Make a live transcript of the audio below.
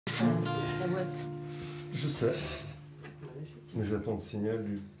la boîte. Je sais. Mais j'attends le signal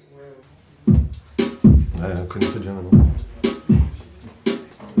du... Ouais, on connaissait déjà maintenant.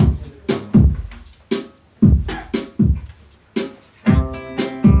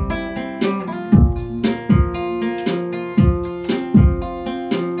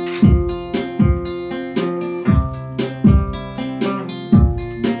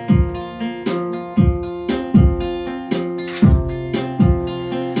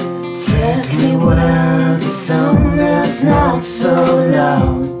 Take me where the sound is not so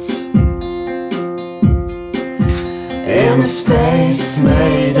loud, in a space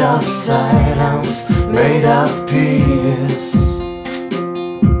made of silence, made of peace.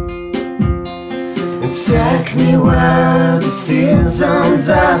 And take me where the seasons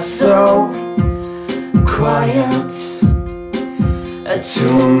are so quiet, a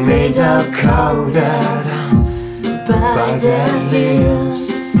tomb made of coated by dead leaves.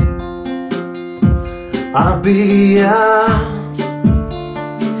 I'll be a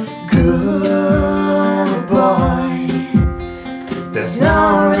good boy. There's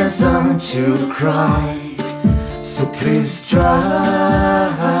no reason to cry, so please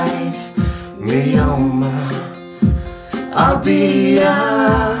drive me home. I'll be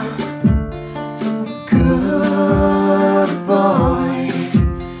a good boy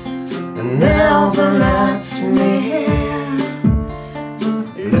and never let me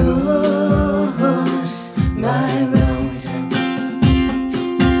lose my road.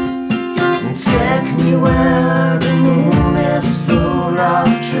 And take me where the moon is full of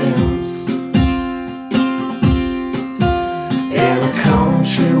dreams, in a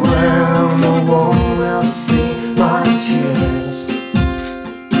country where no one will see my tears.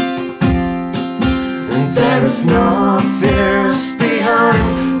 And there is no fears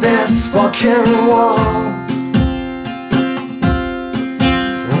behind this fucking wall.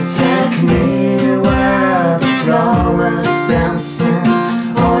 And take me where the flowers dancing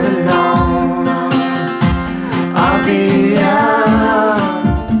all alone. I'll be a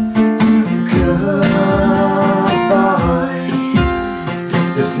good boy.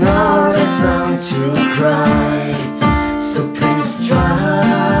 There's no reason to cry, so please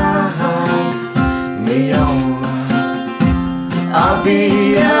drive me home. I'll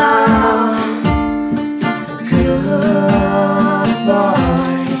be a good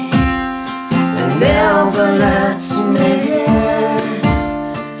boy and never let me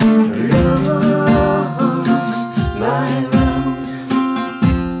lose my road.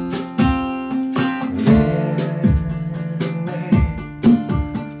 Let me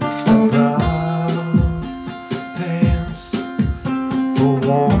above pains for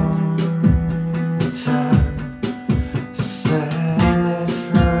one time, set me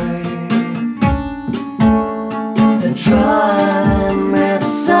free and try.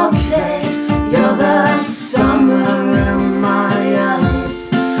 It's okay. You're the summer in my eyes,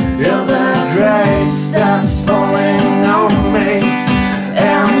 you're the grace that's falling on me,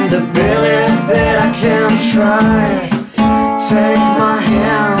 and the belief that I can try. Take my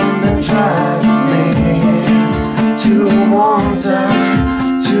hands and drive me to wonder,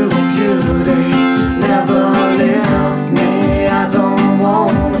 to beauty. Never leave me, I don't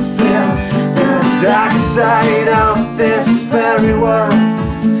wanna feel the dark side of this very world.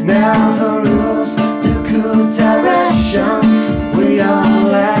 Never lose the good direction. We are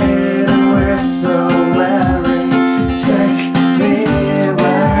late and we're so weary. Take me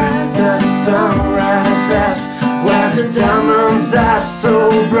where the sun rises, where the diamonds are so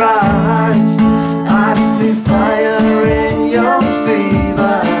bright. I see fire in your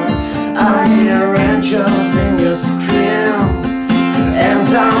fever, I hear angels in your scream, and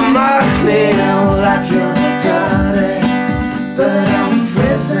I'm ugly like you're dirty, but I'm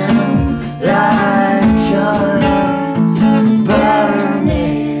freezing like you're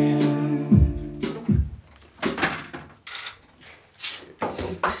burning.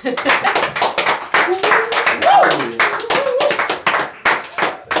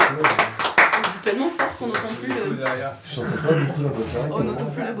 C'est tellement fort qu'on n'entend plus le... Je n'entends pas beaucoup la boîte à rythme. On n'entend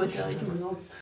plus la boîte à rythme.